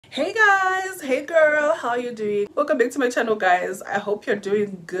Hey guys, hey girl, how you doing? Welcome back to my channel, guys. I hope you're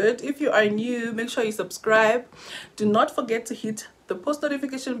doing good. If you are new, make sure you subscribe. Do not forget to hit the post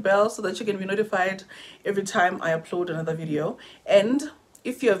notification bell so that you can be notified every time I upload another video. And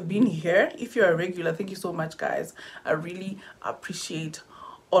if you have been here, if you're a regular, thank you so much, guys. I really appreciate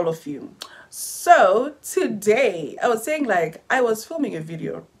all of you. So today I was saying, like, I was filming a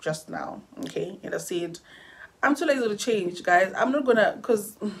video just now, okay, and I said I'm too lazy to change, guys. I'm not gonna,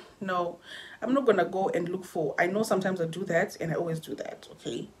 no, I'm not gonna go and look for. I know sometimes I do that, and I always do that.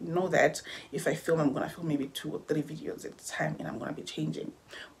 Okay, know that if I film, I'm gonna film maybe 2 or 3 videos at a time, and I'm gonna be changing.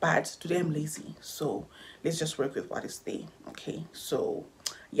 But today I'm lazy, so let's just work with what is there. Okay, so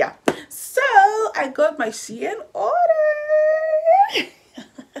yeah. So I got my Shein order.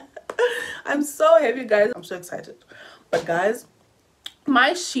 I'm so happy, guys. I'm so excited. But guys,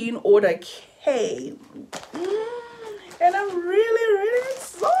 my Shein order came. And I'm really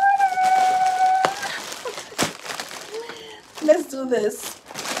excited. Let's do this.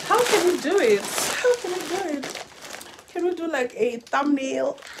 How can we do it? How can we do it? Can we do like a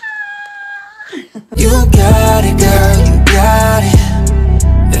thumbnail? You got it, girl, you got it.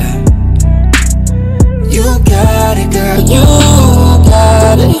 Yeah. You got it, girl, you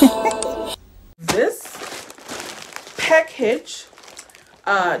got it. This package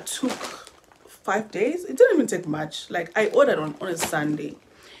took 5 days. It didn't even take much. Like, I ordered on a Sunday,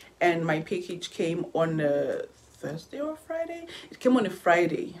 and my package came on a Thursday or Friday. It came on a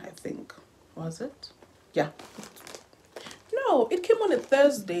Friday, I think. Was it? Yeah. No, it came on a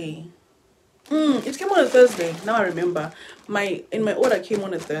Thursday. It came on a Thursday. Now I remember. My order came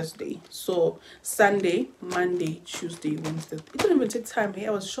on a Thursday. So Sunday, Monday, Tuesday, Wednesday. It didn't even take time.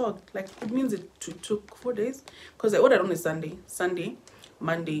 I was shocked. Like, it means it took 4 days, because I ordered on a Sunday. Sunday,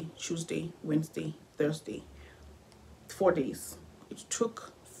 Monday, Tuesday, Wednesday, Thursday. 4 days. It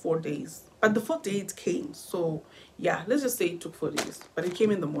took 4 days. But the 4th day it came. So yeah, let's just say it took 4 days. But it came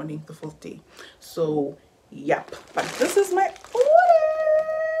in the morning, the 4th day. So yep. But this is my order.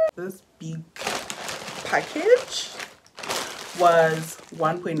 This big package was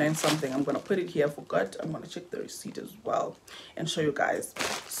 1.9 something. I'm gonna put it here. I forgot. I'm gonna check the receipt as well and show you guys.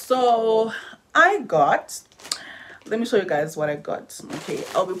 So I got, let me show you guys what I got. Okay,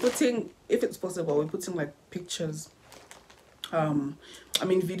 I'll be putting, if it's possible, I'll be putting like pictures,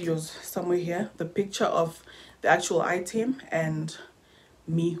 videos somewhere here, the picture of the actual item and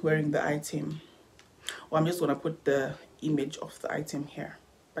me wearing the item. Or I'm just gonna put the image of the item here.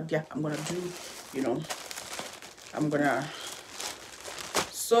 But yeah, I'm gonna do,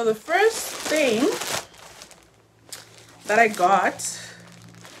 so the first thing that I got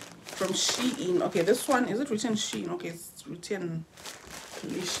from Shein, okay, this one, is it written Shein? Okay, it's written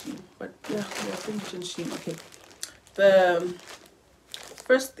Shein, but yeah, I think it's written Shein. Okay, the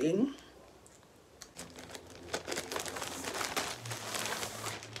first thing,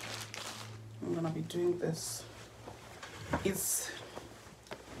 I'm gonna be doing this, is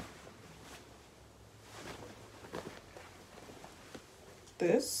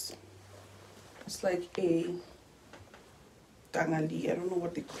this. It's like a tangali, I don't know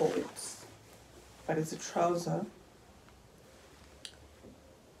what they call it, but it's a trouser,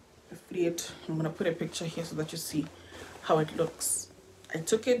 a fleet. I'm gonna put a picture here so that you see how it looks. I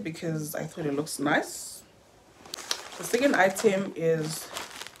took it because I thought it looks nice. The second item is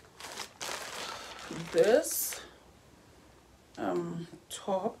this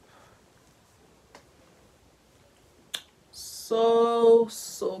top.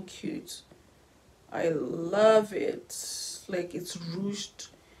 So cute. I love it. Like, it's ruched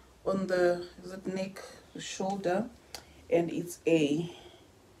on the, is it neck, the shoulder, and it's a,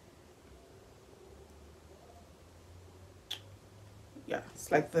 yeah,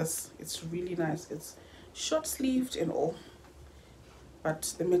 it's like this. It's really nice. It's short sleeved and all,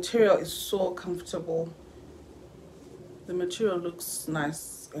 but the material is so comfortable. The material looks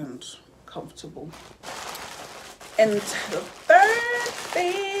nice and comfortable. And the third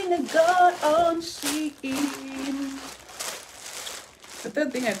thing I got on Shein, the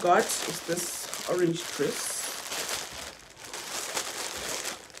third thing I got is this orange dress.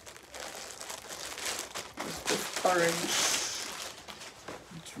 This orange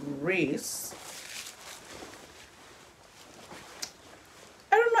dress.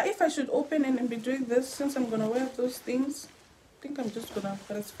 I don't know if I should open it and be doing this since I'm gonna wear those things. I think I'm just gonna,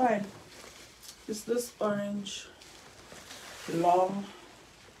 but it's fine. It's this orange long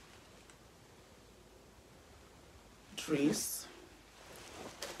dress.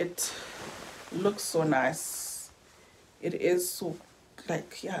 It looks so nice. It is so,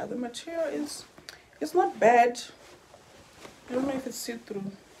 like, yeah, the material is, it's not bad. I don't know if it's see-through.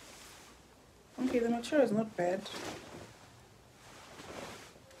 Okay, the material is not bad.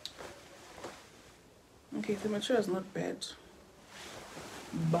 Okay, the material is not bad,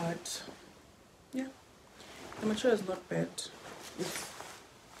 but yeah, the material is not bad. It's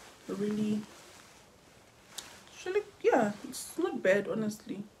really, actually, yeah, it's not bad,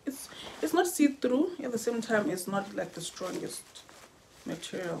 honestly. It's not see-through. At the same time, it's not like the strongest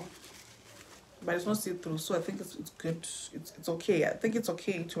material, but it's not see-through, so I think it's good. It's okay. I think it's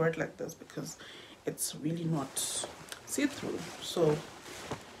okay to wear it like this because it's really not see-through. So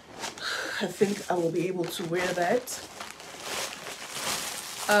I think I will be able to wear that.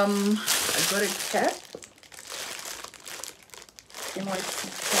 I got a cap, NYC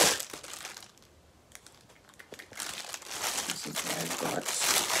cap. This is what I got.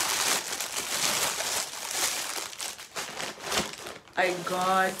 I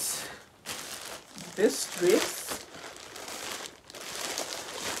got this dress.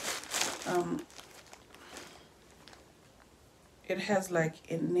 It has like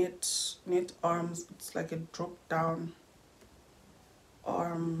a knit arms. It's like a drop down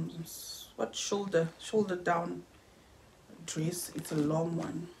arms. What shoulder down dress. It's a long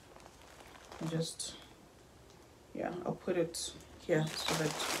one. Just, yeah, I'll put it here so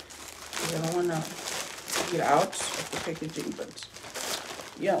that I don't wanna take it out of the packaging, but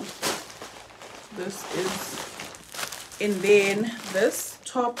yeah, this is, and then this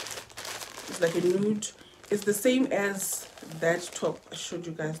top is like a nude. It's the same as that top I showed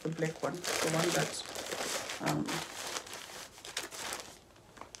you guys, the black one, the one that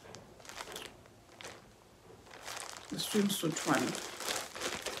the swimsuit one.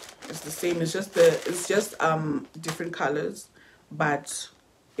 It's the same. It's just different colors, but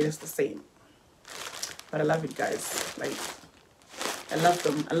it is the same. But I love it, guys. Like, I love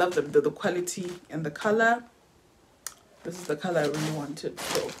them. I love the quality and the color. This is the color I really wanted,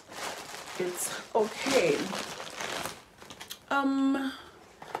 so it's okay.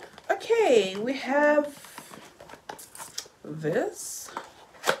 Okay, we have this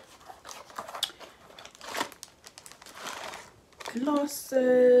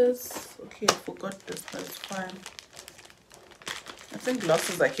glosses. Okay, I forgot this, but it's fine. I think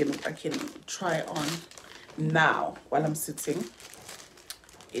glosses I can try on now while I'm sitting,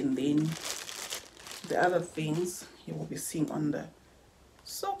 and then the other things you will be seeing on the.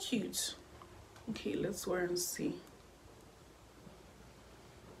 So cute. Okay, let's wear and see.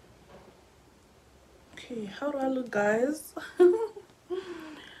 Okay, how do I look, guys?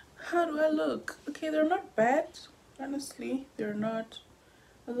 How do I look? Okay, they're not bad, honestly. They're not.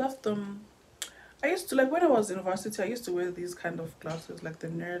 I love them. I used to, like, when I was in university, I used to wear these kind of glasses, like the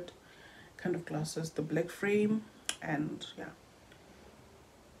nerd kind of glasses, the black frame, and yeah,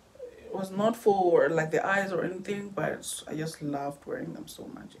 it was not for like the eyes or anything, but I just loved wearing them so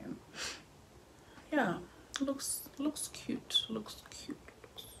much. And yeah, looks cute. Looks cute.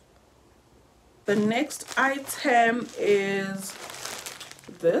 The next item is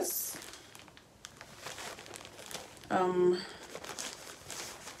this.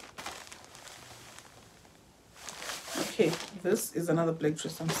 Okay, this is another black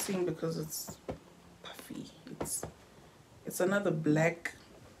dress I'm seeing because it's puffy. It's another black,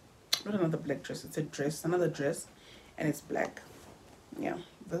 not another black dress, it's a dress, another dress, and it's black. Yeah,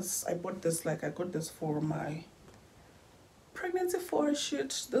 this, I bought this, like, I got this for my pregnancy photo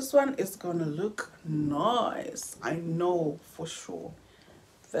shoot. This one is gonna look nice, I know for sure.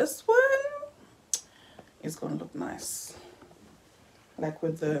 This one is gonna look nice, like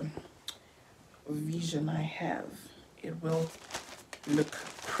with the vision I have, it will look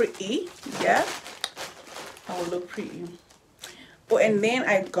pretty. Yeah, I will look pretty. Oh, and then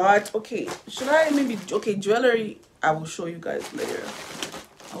I got, okay, should I maybe, okay, jewelry I will show you guys later.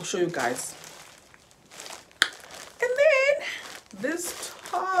 I'll show you guys. And then this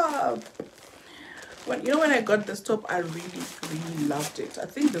top, when, you know, when I got this top, I really loved it. I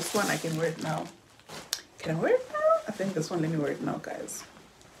think this one I can wear it now. Can I wear it now? I think this one, let me wear it now, guys,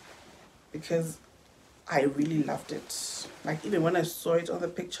 because I really loved it. Like, even when I saw it on the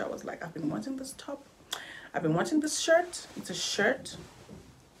picture, I was like, I've been wanting this top, I've been wanting this shirt. It's a shirt.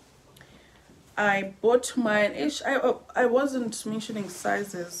 I bought mine. I wasn't mentioning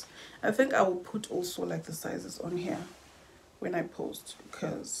sizes. I think I will put also like the sizes on here when I post,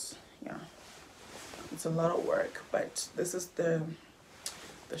 because yeah, it's a lot of work. But this is the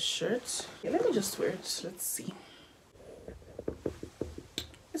shirt. Yeah, let me just wear it. Let's see.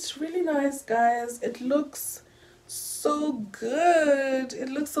 It's really nice, guys. It looks so good. It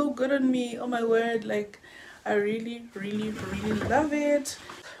looks so good on me. Oh my word, like, I really love it.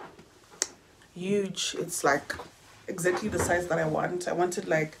 Huge. It's like exactly the size that I want. I wanted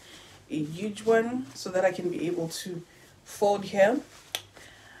like a huge one so that I can be able to fold here,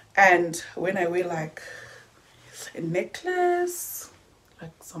 and when I wear like a necklace,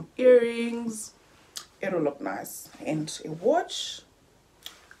 like some earrings, it'll look nice. And a watch,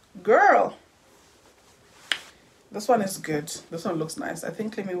 girl, this one is good. This one looks nice. I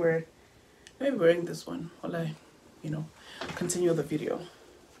think let me be wearing this one while I, continue the video.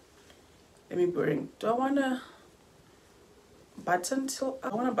 Let me bring, do I want a button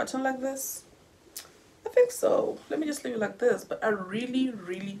like this? I think so. Let me just leave it like this, but I really,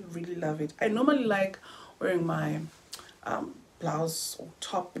 really, really love it. I normally like wearing my blouse or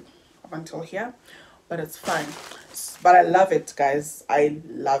top up until here, but it's fine. But I love it, guys. I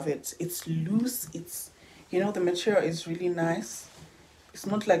love it. It's loose. It's, the material is really nice. It's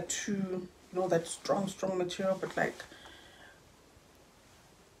not like too, that strong material, but like,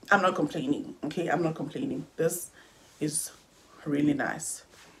 I'm not complaining. Okay, I'm not complaining. This is really nice.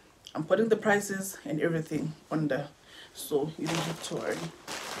 I'm putting the prices and everything on there, so you don't have to worry.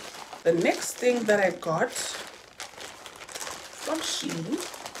 The next thing that I got from Shein.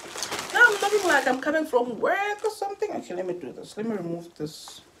 Now I'm looking like I'm coming from work or something. Okay, let me do this. Let me remove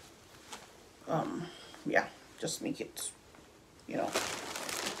this. Yeah, just make it,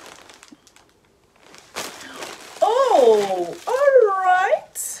 Oh, all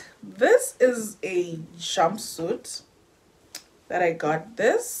right. This is a jumpsuit that I got.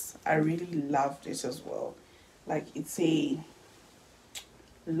 This, I really loved it as well. Like, it's a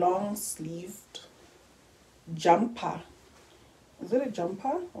long sleeved jumper. Is it a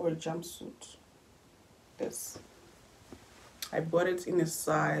jumper or a jumpsuit? This, I bought it in a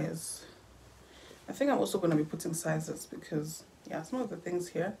size, I think I'm also going to be putting sizes because yeah, some of the things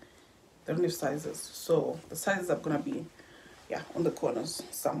here, they don't have sizes, so the sizes are going to be on the corners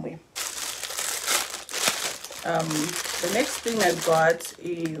somewhere. The next thing I got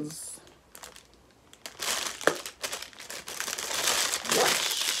is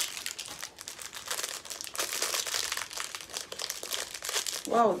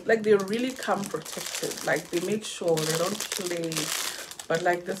wow, like they really come protected. Like they make sure they don't play. But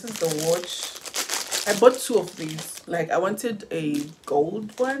like this is the watch. I bought two of these. Like I wanted a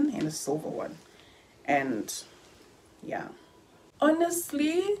gold one and a silver one. And yeah.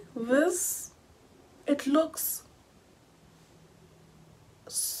 Honestly, it looks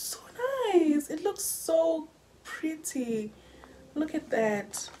so nice. It looks so pretty. Look at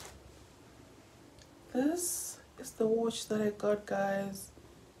that. This is the watch that I got, guys.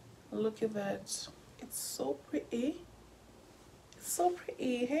 Look at that. It's so pretty. It's so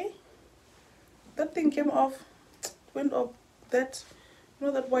pretty, hey? That thing came off, went off. That,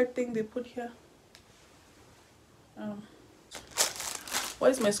 that white thing they put here. Why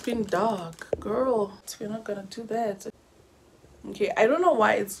is my screen dark? Girl, we're not gonna do that. Okay, I don't know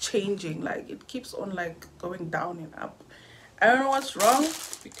why it's changing. Like, it keeps on, like, going down and up. I don't know what's wrong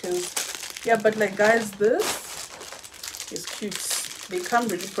because, yeah, but, like, guys, this is cute. They come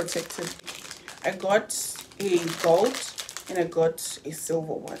really protected. I got a gold and I got a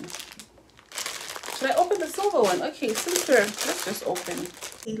silver one. Should I open the silver one? Okay, since let's just open.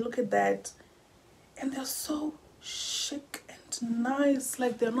 Hey, look at that. And they're so chic and nice.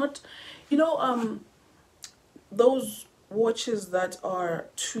 Like they're not, those watches that are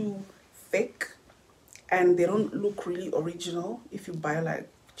too thick and they don't look really original if you buy like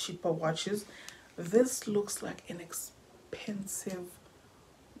cheaper watches. This looks like an expensive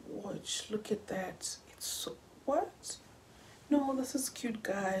watch. Look at that. It's so, what? No, this is cute,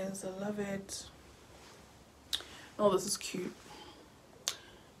 guys. I love it. Oh, this is cute.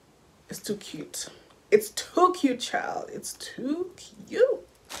 It's too cute. It's too cute, child. It's too cute.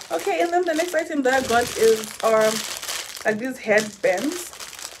 Okay, and then the next item that I got is like these headbands.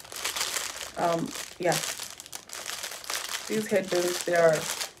 Yeah. These headbands, they are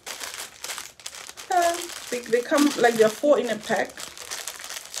they come like they're 4 in a pack.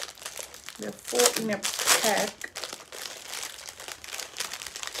 They're 4 in a pack.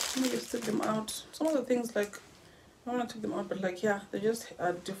 Let me just take them out. Some of the things, like, I don't want to take them out, but like, yeah, they just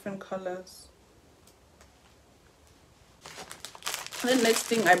are different colors. And the next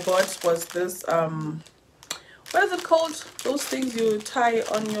thing I bought was this, what is it called? Those things you tie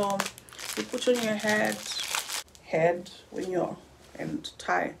on you put on your head when you're, and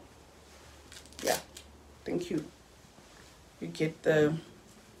tie. Yeah, thank you. You get the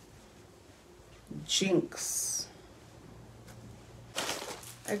Jinx.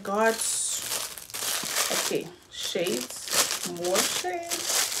 I got, okay, shades, more shades.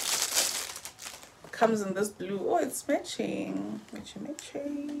 Comes in this blue. Oh, it's matching.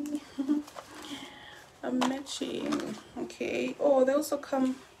 I'm matching. Okay. Oh, they also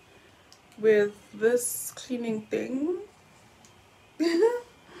come with this cleaning thing.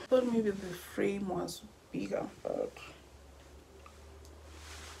 Thought maybe the frame was bigger, but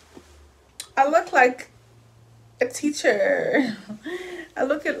I look like a teacher. I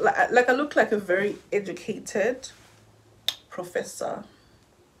look at like I look like a very educated professor.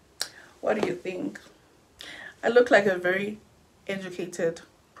 What do you think? I look like a very educated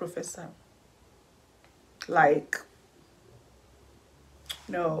professor. Like,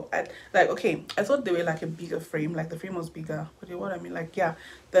 no, I like, okay, I thought they were like a bigger frame, like the frame was bigger. But you know what I mean? Like, yeah,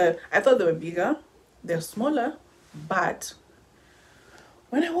 I thought they were bigger. They're smaller, but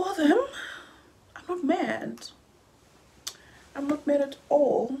when I wore them, I'm not mad. I'm not mad at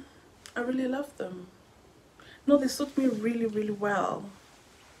all. I really love them. No, they suit me really, really well.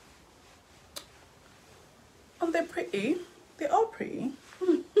 And they're pretty. They are pretty.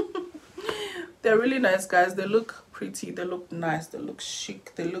 They're really nice, guys. They look pretty. They look nice. They look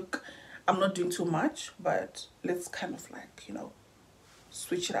chic. They look... I'm not doing too much, but let's kind of like, you know,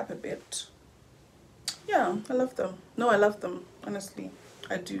 switch it up a bit. Yeah, I love them. No, I love them. Honestly,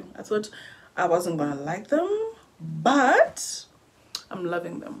 I do. I thought I wasn't gonna like them, but I'm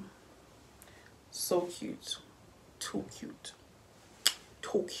loving them. So cute. Too cute.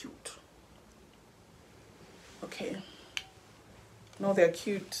 Too cute. Okay. No, they're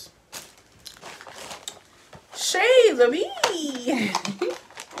cute. Shades of me.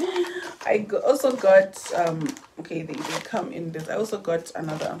 I also got okay, they come in this. I also got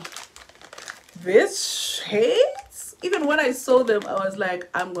another this shades. Even when I saw them, I was like,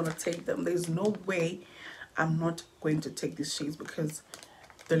 I'm gonna take them. There's no way I'm not going to take these shades because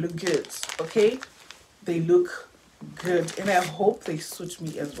they look good. Okay, they look good, and I hope they suit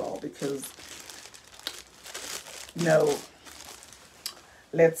me as well, because no,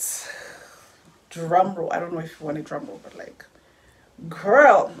 let's drum roll. I don't know if you want a drum roll, but like,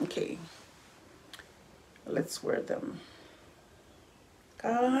 girl, okay, let's wear them,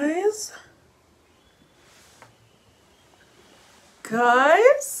 guys.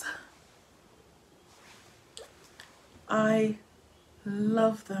 I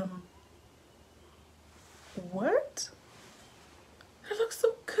love them. What? They look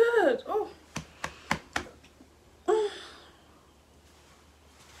so good. Oh.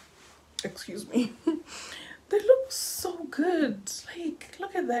 Excuse me. They look so good. Like,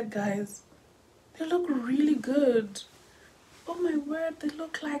 look at that, guys. They look really good. Oh my word, they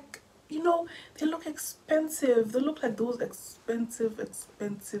look like, you know, they look expensive. They look like those expensive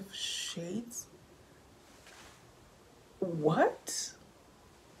shades. What?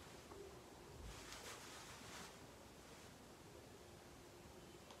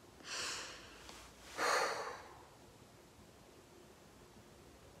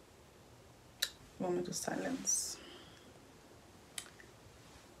 Moment of silence.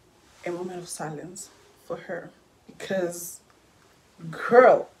 A moment of silence for her, because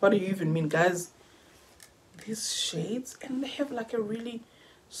girl, what do you even mean, guys? These shades, and they have like a really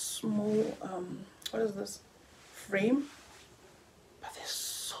small what is this, frame, but they're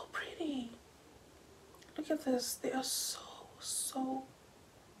so pretty. Look at this. They are so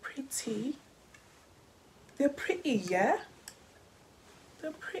pretty. They're pretty. Yeah,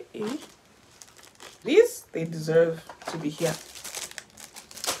 they're pretty. These, they deserve to be here,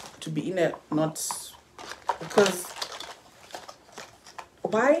 to be in it, not because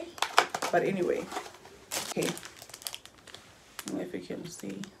why, but anyway. Okay, I don't know if you can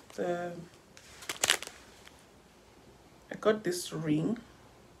see the, I got this ring.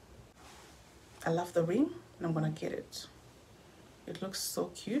 I love the ring, and I'm gonna get it. It looks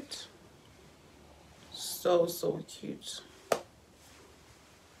so cute, so cute.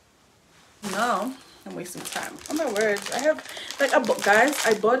 Now I'm wasting time. Oh my word, I have like, guys,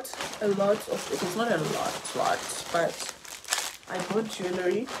 I bought a lot of, it's not a lot, but I bought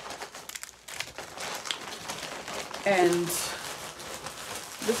jewelry, and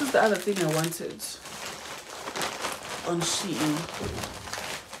this is the other thing I wanted on Shein.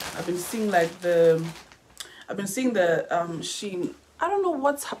 I've been seeing like the Shein. I don't know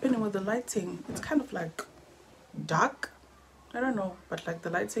what's happening with the lighting. It's kind of like dark. I don't know, but like the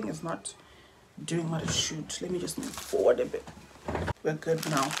lighting is not doing what it should. Let me just move forward a bit. We're good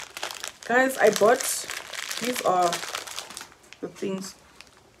now, guys. I bought, these are the things,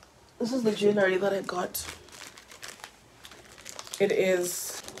 this is the jewelry that I got. It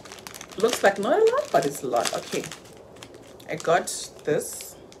is, looks like not a lot, but it's a lot. Okay, I got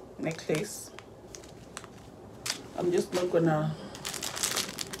this necklace. I'm just not gonna,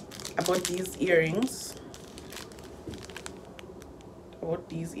 I bought these earrings. I bought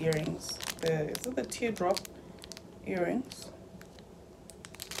these earrings. Is it the teardrop earrings?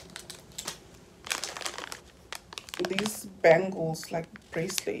 these bangles, like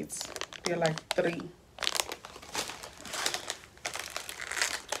bracelets. They're like 3.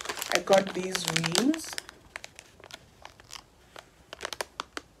 I got these rings,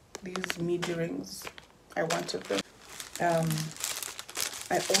 these mid rings. I wanted them.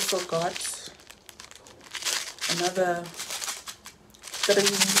 I also got another 3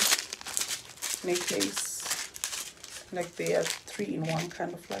 necklace, like they are 3-in-1,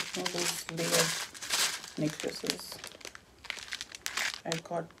 kind of like, you know, those layered necklaces. I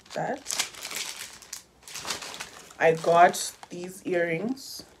got that. I got these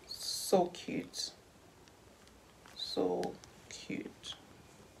earrings. So cute. So cute.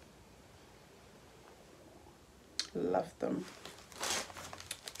 Love them.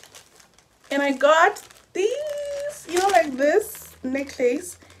 And I got these, you know, like this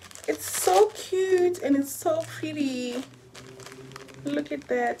necklace. It's so cute and it's so pretty. Look at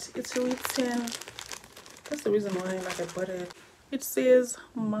that. It's written. That's the reason why, like, I bought it. It says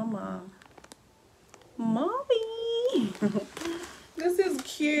mama, mommy. This is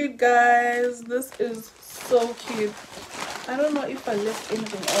cute, guys. This is so cute. I don't know if I left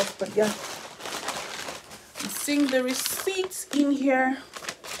anything else, but yeah, I'm seeing the receipts in here.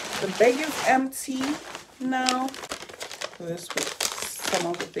 The bag is empty now. This was some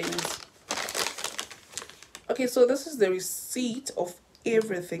of the things. Okay, so this is the receipt of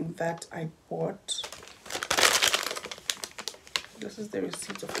everything that I bought. This is the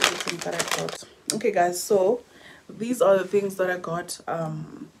receipt of everything that I got. Okay, guys, so these are the things that I got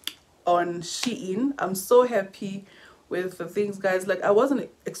on Shein. I'm so happy with the things, guys. Like, I wasn't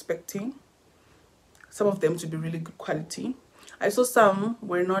expecting some of them to be really good quality. I saw some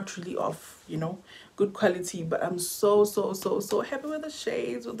were not really of, you know, good quality, but I'm so happy with the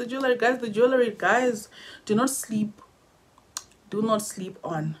shades, with the jewelry, guys. The jewelry, guys, do not sleep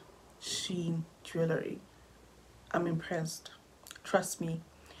on Shein jewelry. I'm impressed. Trust me,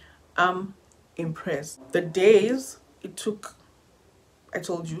 I'm impressed. The days it took, I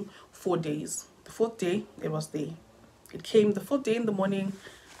told you, 4 days. The 4th day, it was there. It came the 4th day in the morning.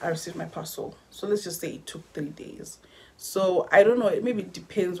 I received my parcel. So let's just say it took 3 days. So I don't know, it maybe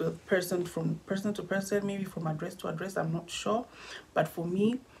depends with person, from person to person, maybe from address to address, I'm not sure. But for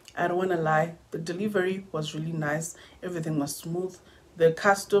me, I don't want to lie, the delivery was really nice. Everything was smooth. The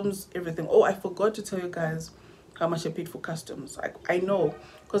customs, everything. Oh, I forgot to tell you guys how much I paid for customs. I know,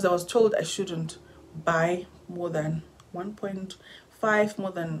 because I was told I shouldn't buy more than 1.5,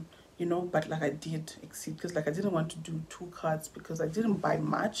 more than, you know, but like I did exceed, because like I didn't want to do 2 cards because I didn't buy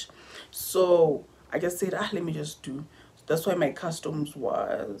much. So I just said, let me just do. That's why my customs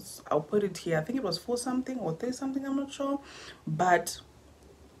was, I'll put it here, I think it was 4 something or 3 something, I'm not sure. But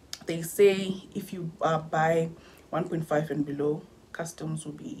they say if you buy 1.5 and below, customs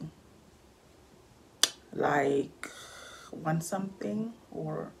will be like 1 something,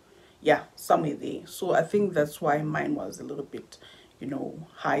 or yeah, somewhere there. So I think that's why mine was a little bit, you know,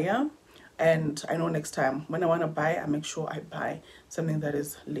 higher. And I know next time when I want to buy, I make sure I buy something that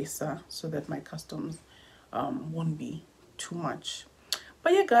is lesser, so that my customs won't be too much.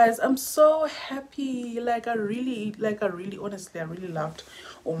 But yeah, guys, I'm so happy. Like I really honestly, I really loved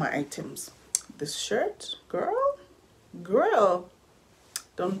all my items. This shirt, girl,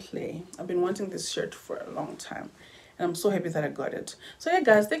 don't play. I've been wanting this shirt for a long time, and I'm so happy that I got it. So yeah,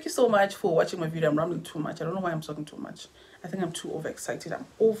 guys, thank you so much for watching my video. I'm rambling too much. I don't know why I'm talking too much. I think I'm too overexcited. I'm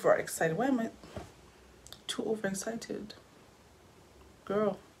overexcited. Why am I too overexcited?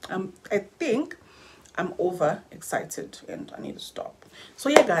 Girl, I think I'm overexcited and I need to stop. So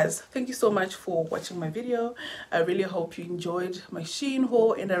yeah, guys, thank you so much for watching my video. I really hope you enjoyed my Shein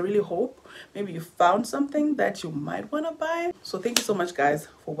haul, and I really hope maybe you found something that you might want to buy. So thank you so much, guys,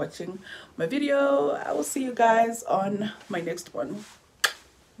 for watching my video. I will see you guys on my next one.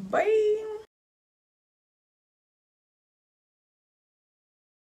 Bye.